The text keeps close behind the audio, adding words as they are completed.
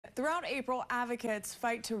Throughout April, advocates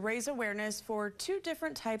fight to raise awareness for two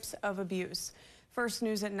different types of abuse. First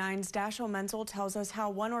News at 9's Dashiell Menzel tells us how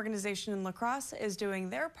one organization in La Crosse is doing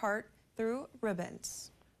their part through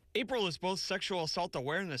ribbons. April is both Sexual Assault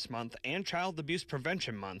Awareness Month and Child Abuse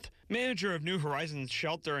Prevention Month. Manager of New Horizons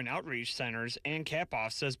Shelter and Outreach Centers, Ann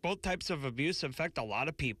Kapoff, says both types of abuse affect a lot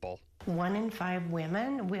of people. 1 in 5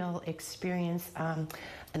 women will experience an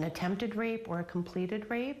attempted rape or a completed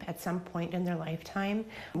rape at some point in their lifetime.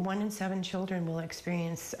 1 in 7 children will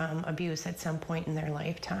experience abuse at some point in their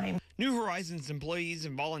lifetime. New Horizons employees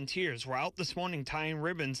and volunteers were out this morning tying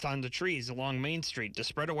ribbons onto trees along Main Street to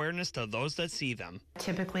spread awareness to those that see them.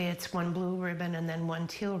 Typically it's 1 blue ribbon and then 1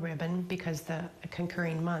 teal ribbon because the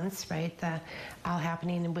concurring months, right, all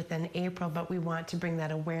happening within April, but we want to bring that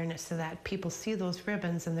awareness so that people see those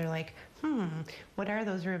ribbons and they're like, what are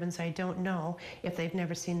those ribbons? I don't know. If they've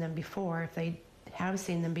never seen them before, if they have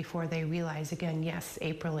seen them before, they realize again, yes,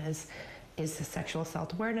 April is the Sexual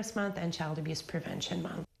Assault Awareness Month and Child Abuse Prevention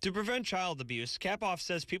Month. To prevent child abuse, Kapoff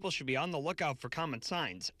says people should be on the lookout for common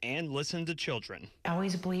signs and listen to children.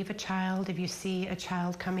 Always believe a child. If you see a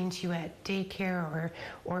child coming to you at daycare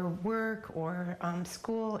or work or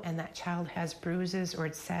school and that child has bruises or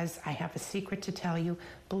it says, I have a secret to tell you,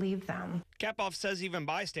 believe them. Kapoff says even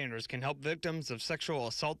bystanders can help victims of sexual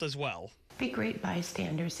assault as well. Be great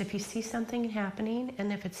bystanders. If you see something happening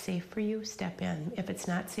and if it's safe for you, step in. If it's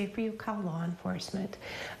not safe for you, call law enforcement.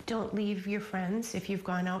 Don't leave your friends. If you've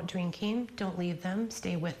gone out drinking, don't leave them.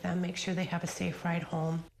 Stay with them. Make sure they have a safe ride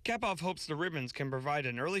home. Kapoff hopes the ribbons can provide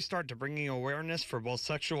an early start to bringing awareness for both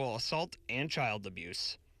sexual assault and child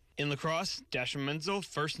abuse. In La Crosse, Dashiell Menzel,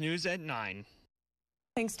 First News at 9.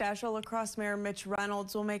 Thanks, Dashiell. La Crosse Mayor Mitch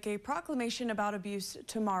Reynolds will make a proclamation about abuse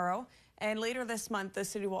tomorrow. And later this month, the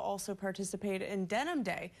city will also participate in Denim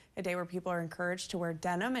Day, a day where people are encouraged to wear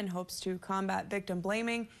denim in hopes to combat victim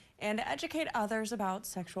blaming and educate others about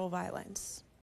sexual violence.